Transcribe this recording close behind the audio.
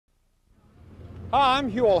Hi,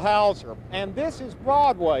 I'm Huell Howser, and this is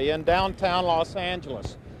Broadway in downtown Los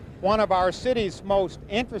Angeles, one of our city's most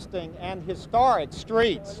interesting and historic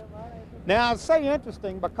streets. Now, I say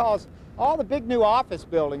interesting because all the big new office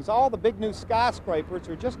buildings, all the big new skyscrapers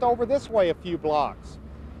are just over this way a few blocks.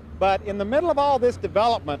 But in the middle of all this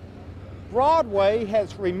development, Broadway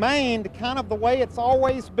has remained kind of the way it's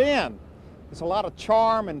always been. There's a lot of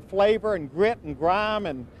charm and flavor and grit and grime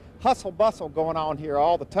and hustle bustle going on here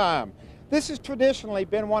all the time. This has traditionally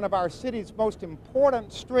been one of our city's most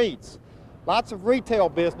important streets. Lots of retail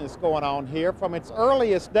business going on here from its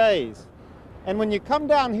earliest days. And when you come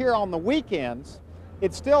down here on the weekends,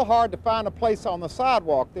 it's still hard to find a place on the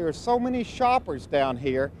sidewalk. There are so many shoppers down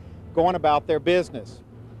here going about their business.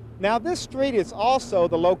 Now, this street is also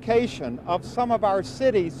the location of some of our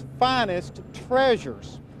city's finest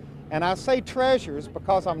treasures. And I say treasures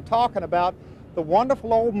because I'm talking about the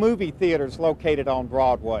wonderful old movie theaters located on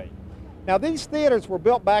Broadway. Now, these theaters were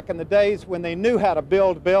built back in the days when they knew how to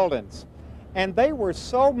build buildings. And they were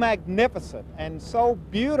so magnificent and so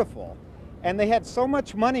beautiful, and they had so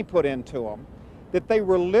much money put into them, that they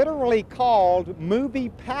were literally called movie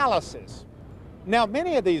palaces. Now,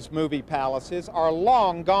 many of these movie palaces are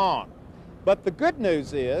long gone. But the good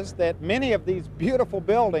news is that many of these beautiful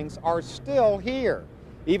buildings are still here,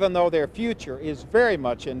 even though their future is very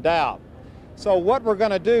much in doubt. So what we're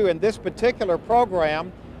going to do in this particular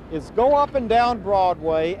program is go up and down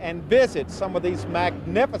Broadway and visit some of these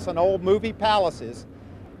magnificent old movie palaces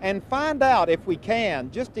and find out, if we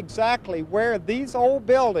can, just exactly where these old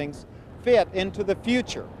buildings fit into the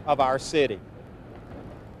future of our city.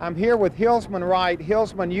 I'm here with Hillsman Wright.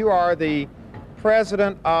 Hillsman, you are the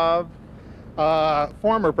president of?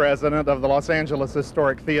 Former president of the Los Angeles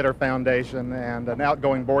Historic Theater Foundation and an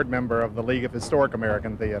outgoing board member of the League of Historic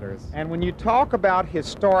American Theaters. And when you talk about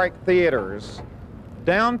historic theaters,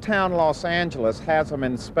 downtown Los Angeles has them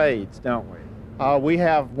in spades, don't we? We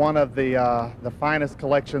have one of the finest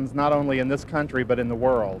collections, not only in this country, but in the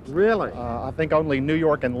world. Really? I think only New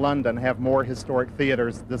York and London have more historic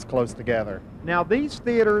theaters this close together. Now, these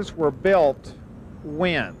theaters were built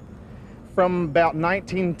when? From about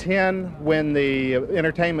 1910, when the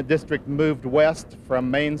entertainment district moved west from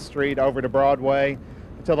Main Street over to Broadway,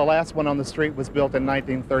 until the last one on the street was built in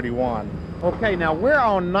 1931. Okay, now we're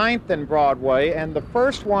on 9th and Broadway, and the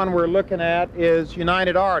first one we're looking at is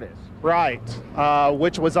United Artists. Right,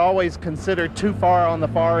 which was always considered too far on the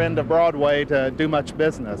far end of Broadway to do much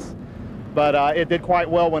business. But it did quite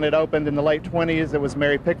well when it opened in the late 20s. It was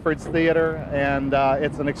Mary Pickford's theater, and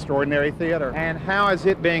it's an extraordinary theater. And how is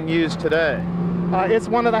it being used today? It's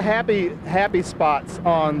one of the happy spots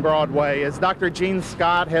on Broadway. As Dr. Gene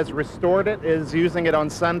Scott has restored it, is using it on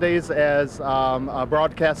Sundays as a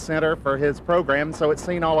broadcast center for his program, so it's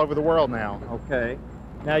seen all over the world now. Okay.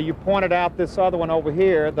 Now, you pointed out this other one over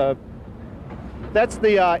here, That's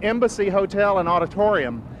the Embassy Hotel and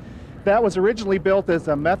Auditorium. That was originally built as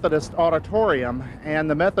a Methodist auditorium, and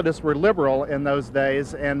the Methodists were liberal in those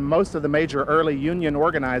days, and most of the major early union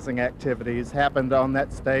organizing activities happened on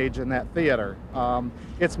that stage in that theater.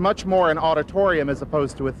 It's much more an auditorium as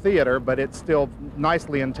opposed to a theater, but it's still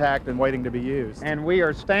nicely intact and waiting to be used. And we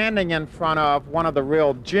are standing in front of one of the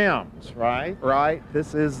real gems, right? Right.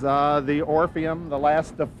 This is the Orpheum, the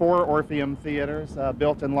last of 4 Orpheum theaters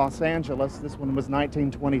built in Los Angeles. This one was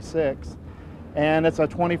 1926. And it's a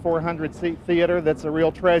 2,400-seat theater that's a real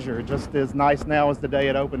treasure, just as nice now as the day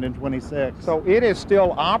it opened in 26. So it is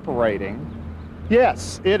still operating?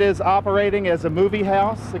 Yes, it is operating as a movie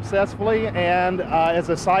house successfully and as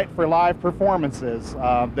a site for live performances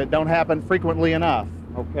that don't happen frequently enough.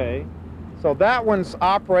 Okay. So that one's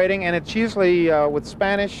operating, and it's usually with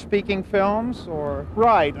Spanish-speaking films, or?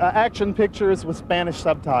 Right, action pictures with Spanish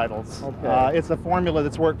subtitles. Okay. It's a formula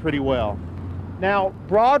that's worked pretty well. Now,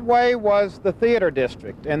 Broadway was the theater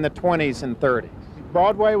district in the 20s and 30s.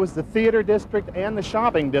 Broadway was the theater district and the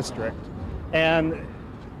shopping district. And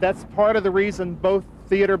that's part of the reason both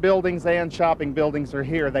theater buildings and shopping buildings are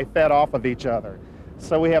here. They fed off of each other.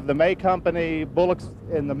 So we have the May Company, Bullock's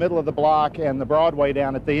in the middle of the block, and the Broadway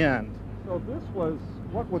down at the end. So this was,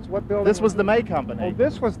 what building? This was the May Company. Oh,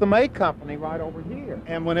 this was the May Company right over here.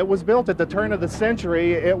 And when it was built at the turn of the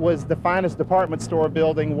century, it was the finest department store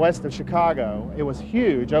building west of Chicago. It was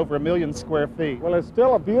huge, over 1 million square feet. Well, it's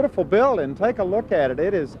still a beautiful building. Take a look at it.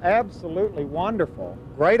 It is absolutely wonderful.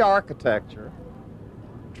 Great architecture.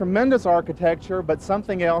 Tremendous architecture, but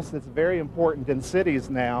something else that's very important in cities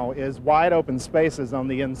now is wide open spaces on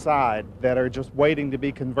the inside that are just waiting to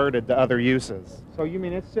be converted to other uses. So you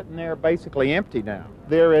mean it's sitting there basically empty now?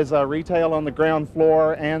 There is a retail on the ground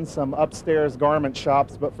floor and some upstairs garment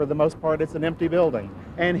shops, but for the most part it's an empty building.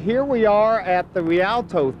 And here we are at the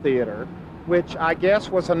Rialto Theater, which I guess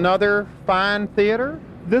was another fine theater?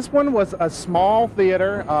 This one was a small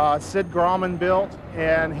theater Sid Grauman built,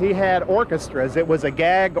 and he had orchestras. It was a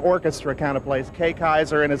gag orchestra kind of place. Kay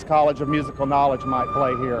Kaiser and his College of Musical Knowledge might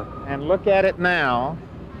play here. And look at it now.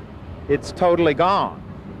 It's totally gone.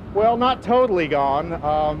 Well, not totally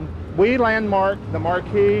gone. We landmarked the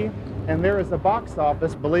marquee, and there is a box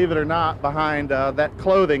office, believe it or not, behind that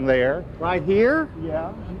clothing there. Right here?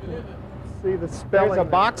 Yeah. You can see the spelling. There's a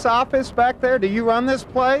box office back there. Do you run this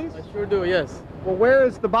place? I sure do, yes. Well, where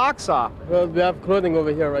is the box office? Well, we have clothing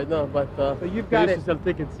over here right now, but So you've got we it used to sell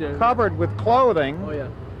tickets here. covered with clothing. Oh, yeah.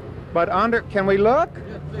 But under, can we look?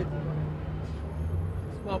 Yes, please.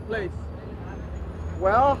 Small place.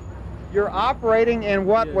 Well, you're operating in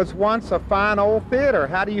what Yes. was once a fine old theater.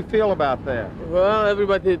 How do you feel about that? Well,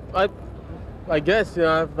 everybody, I guess, you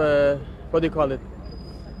know, what do you call it?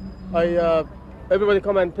 Everybody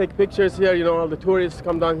come and take pictures here, you know, all the tourists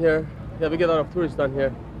come down here. Yeah, we get a lot of tourists down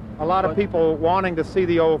here. A lot of people wanting to see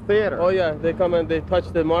the old theater. Oh, yeah, they come and they touch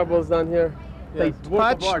the marbles down here. Yeah, They it's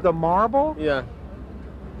work of touch art. the marble? Yeah,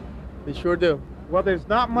 they sure do. Well, there's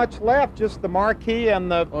not much left, just the marquee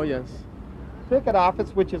and the Oh, yes. ticket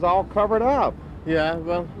office, which is all covered up. Yeah,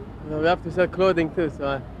 well, you know, we have to sell clothing too,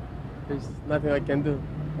 so there's nothing I can do.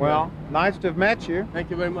 Well, nice to have met you.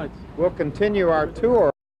 Thank you very much. We'll continue our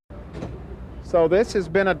tour. So this has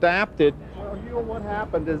been adapted. Well, you know what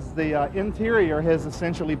happened is the interior has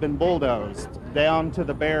essentially been bulldozed down to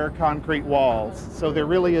the bare concrete walls. So there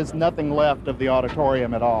really is nothing left of the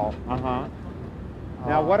auditorium at all.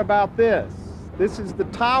 Now, what about this? This is the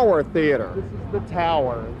Tower Theater. This is the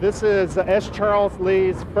Tower. This is S. Charles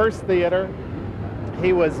Lee's first theater.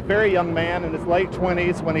 He was a very young man in his late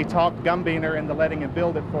 20s when he talked Gumbiner into letting him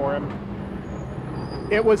build it for him.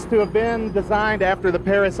 It was to have been designed after the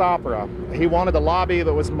Paris Opera. He wanted a lobby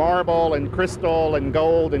that was marble and crystal and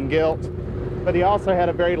gold and gilt, but he also had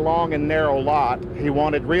a very long and narrow lot. He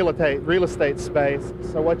wanted real estate space.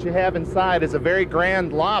 So what you have inside is a very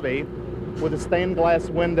grand lobby with a stained glass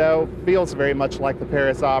window, feels very much like the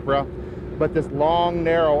Paris Opera, but this long,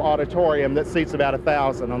 narrow auditorium that seats about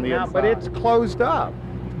 1,000 on the inside. But it's closed up.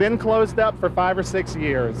 It's been closed up for 5 or 6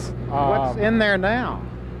 years. What's in there now?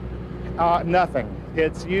 Nothing.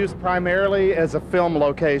 It's used primarily as a film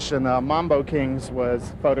location. Mambo Kings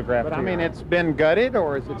was photographed But I here. mean, it's been gutted,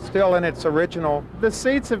 or is it still in its original? The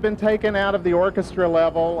seats have been taken out of the orchestra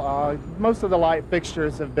level. Most of the light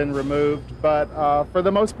fixtures have been removed, but for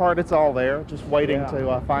the most part, it's all there, just waiting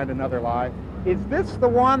to find another life. Is this the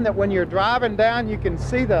one that when you're driving down, you can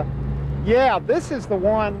see the... Yeah, this is the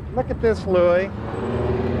one. Look at this, Louis,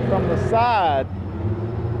 from the side.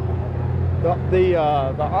 The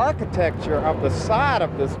architecture of the side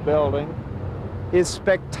of this building is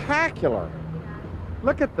spectacular.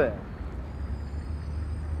 Look at that.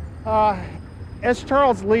 S.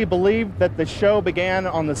 Charles Lee believed that the show began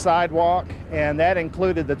on the sidewalk, and that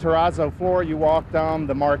included the terrazzo floor you walked on,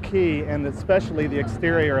 the marquee, and especially the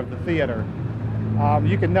exterior of the theater.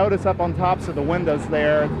 You can notice up on tops of the windows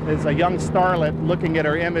there is a young starlet looking at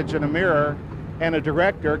her image in a mirror and a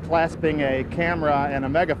director clasping a camera and a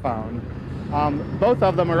megaphone. Both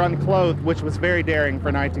of them are unclothed, which was very daring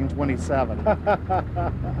for 1927.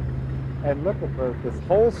 And look at this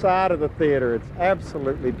whole side of the theater. It's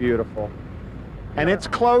absolutely beautiful. And it's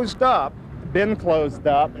closed up. Been closed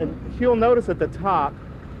up, and you'll notice at the top,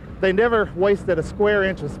 they never wasted a square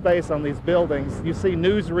inch of space on these buildings. You see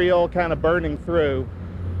newsreel kind of burning through.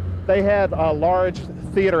 They had a large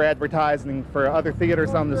theater advertising for other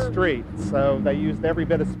theaters on the street, so they used every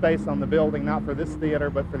bit of space on the building, not for this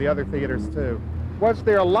theater, but for the other theaters too. Was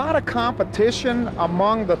there a lot of competition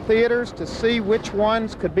among the theaters to see which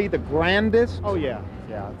ones could be the grandest? Oh yeah,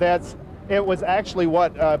 yeah. It was actually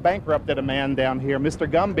what bankrupted a man down here. Mr.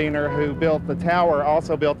 Gumbiner, who built the Tower,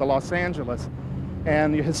 also built the Los Angeles.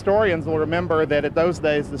 And historians will remember that at those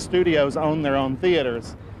days, the studios owned their own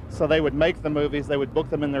theaters. So they would make the movies, they would book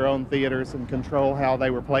them in their own theaters and control how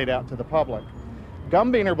they were played out to the public.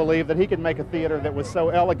 Gumbiner believed that he could make a theater that was so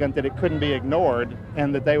elegant that it couldn't be ignored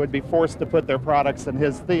and that they would be forced to put their products in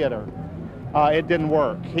his theater. It didn't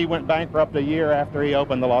work. He went bankrupt a year after he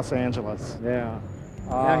opened the Los Angeles. Yeah.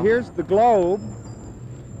 Now here's the Globe.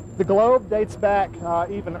 The Globe dates back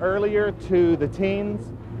even earlier to the teens.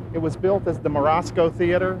 It was built as the Morosco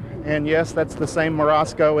Theater, and yes, that's the same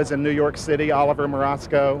Morosco as in New York City, Oliver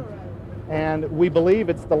Morosco. And we believe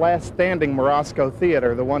it's the last standing Morosco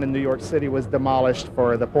Theater. The one in New York City was demolished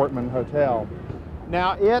for the Portman Hotel.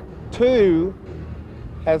 Now it too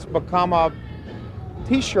has become a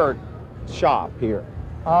t-shirt shop here.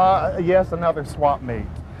 Yes, another swap meet.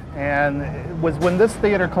 And it was when this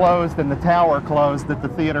theater closed and the tower closed that the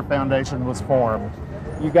Theater Foundation was formed.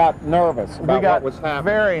 You got nervous about what was happening.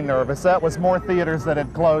 Very nervous. That was more theaters that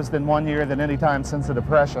had closed in 1 year than any time since the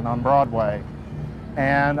Depression on Broadway.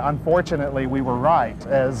 And unfortunately, we were right,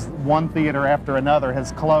 as one theater after another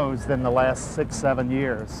has closed in the last 6, 7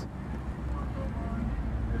 years.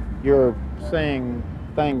 You're seeing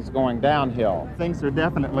things going downhill. Things are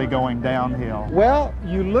definitely going downhill. Well,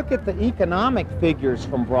 you look at the economic figures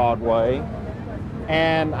from Broadway,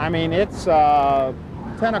 and I mean, it's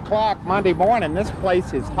 10 o'clock Monday morning. This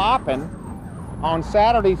place is hopping. On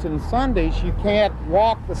Saturdays and Sundays, you can't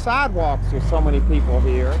walk the sidewalks. There's so many people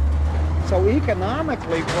here. So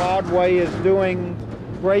economically, Broadway is doing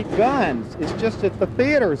great guns. It's just that the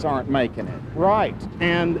theaters aren't making it. Right.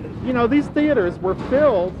 And, you know, these theaters were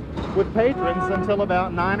filled with patrons until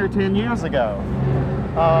about 9 or 10 years ago.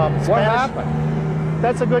 What happened?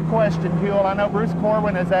 That's a good question, Huell. I know Bruce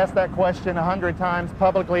Corwin has asked that question 100 times,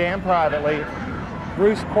 publicly and privately.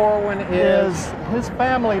 Bruce Corwin is... His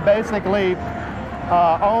family basically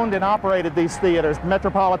owned and operated these theaters,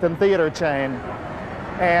 Metropolitan Theater chain.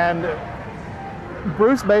 And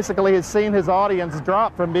Bruce basically has seen his audience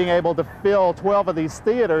drop from being able to fill 12 of these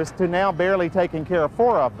theaters to now barely taking care of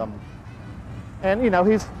 4 of them. And, you know,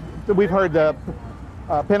 we've heard the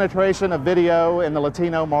penetration of video in the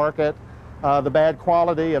Latino market, the bad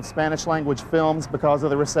quality of Spanish language films because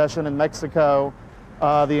of the recession in Mexico,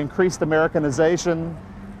 the increased Americanization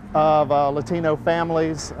of Latino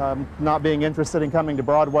families, not being interested in coming to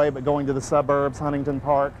Broadway but going to the suburbs, Huntington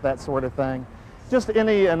Park, that sort of thing. Just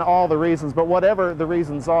any and all the reasons, but whatever the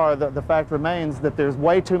reasons are, the fact remains that there's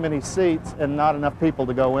way too many seats and not enough people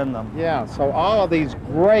to go in them. Yeah, so all of these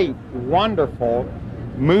great, wonderful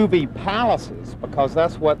movie palaces, because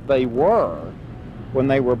that's what they were when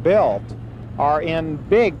they were built, are in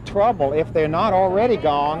big trouble. If they're not already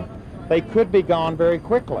gone, they could be gone very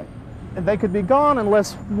quickly. And they could be gone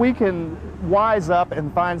unless we can wise up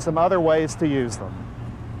and find some other ways to use them.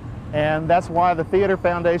 And that's why the Theater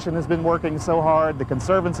Foundation has been working so hard, the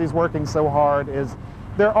Conservancy's working so hard, is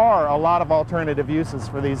there are a lot of alternative uses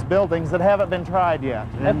for these buildings that haven't been tried yet.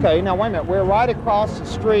 Okay, now wait a minute. We're right across the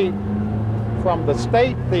street from the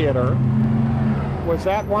State Theater. Was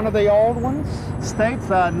that one of the old ones? State's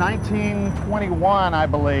 1921, I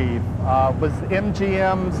believe, was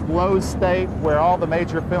MGM's Lowe's State, where all the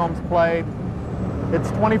major films played. It's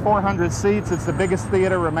 2,400 seats. It's the biggest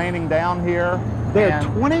theater remaining down here. There are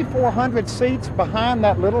 2,400 seats behind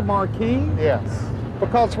that little marquee? Yes.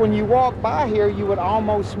 Because when you walk by here, you would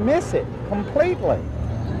almost miss it completely.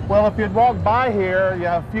 Well, if you'd walked by here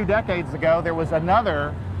a few decades ago, there was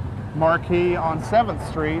another marquee on 7th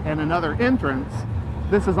Street and another entrance.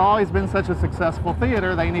 This has always been such a successful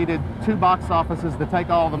theater, they needed 2 box offices to take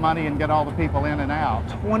all the money and get all the people in and out.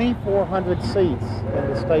 2,400 seats in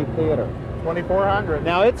the State Theater. 2,400.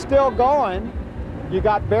 Now, it's still going. You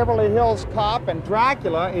got Beverly Hills Cop and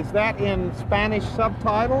Dracula. Is that in Spanish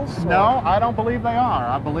subtitles? No, I don't believe they are.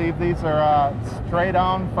 I believe these are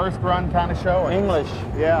straight-on, first-run kind of showings. English.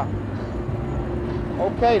 Yeah.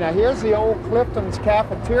 Okay, now here's the old Clifton's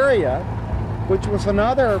Cafeteria, which was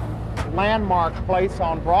another landmark place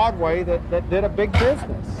on Broadway that did a big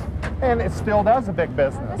business. And it still does a big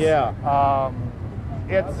business. Yeah.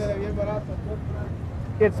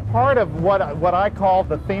 It's part of what I call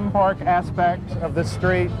the theme park aspect of the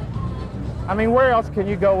street. I mean, where else can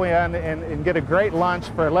you go in and get a great lunch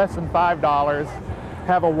for less than $5,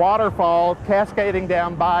 have a waterfall cascading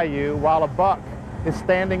down by you while a buck is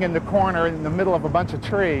standing in the corner in the middle of a bunch of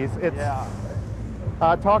trees? It's,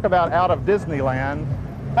 talk about out of Disneyland.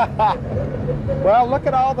 Well, look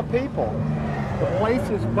at all the people. The place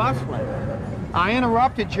is bustling. I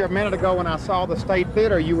interrupted you a minute ago when I saw the State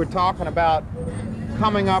Theater. You were talking about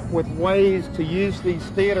coming up with ways to use these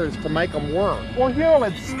theaters to make them work. Well, Huell,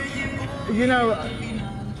 it's, you know,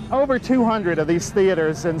 over 200 of these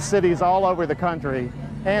theaters in cities all over the country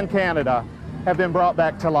and Canada have been brought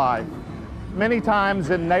back to life. Many times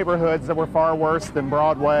in neighborhoods that were far worse than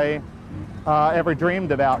Broadway ever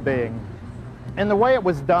dreamed about being. And the way it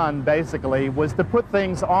was done, basically, was to put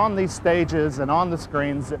things on these stages and on the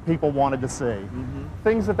screens that people wanted to see.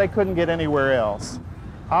 Things that they couldn't get anywhere else.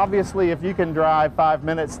 Obviously, if you can drive 5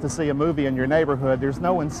 minutes to see a movie in your neighborhood, there's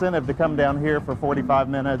no incentive to come down here for 45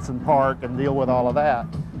 minutes and park and deal with all of that.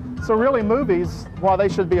 So really movies, while they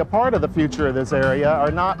should be a part of the future of this area,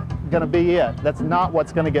 are not going to be it. That's not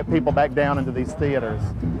what's going to get people back down into these theaters.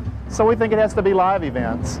 So we think it has to be live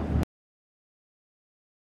events.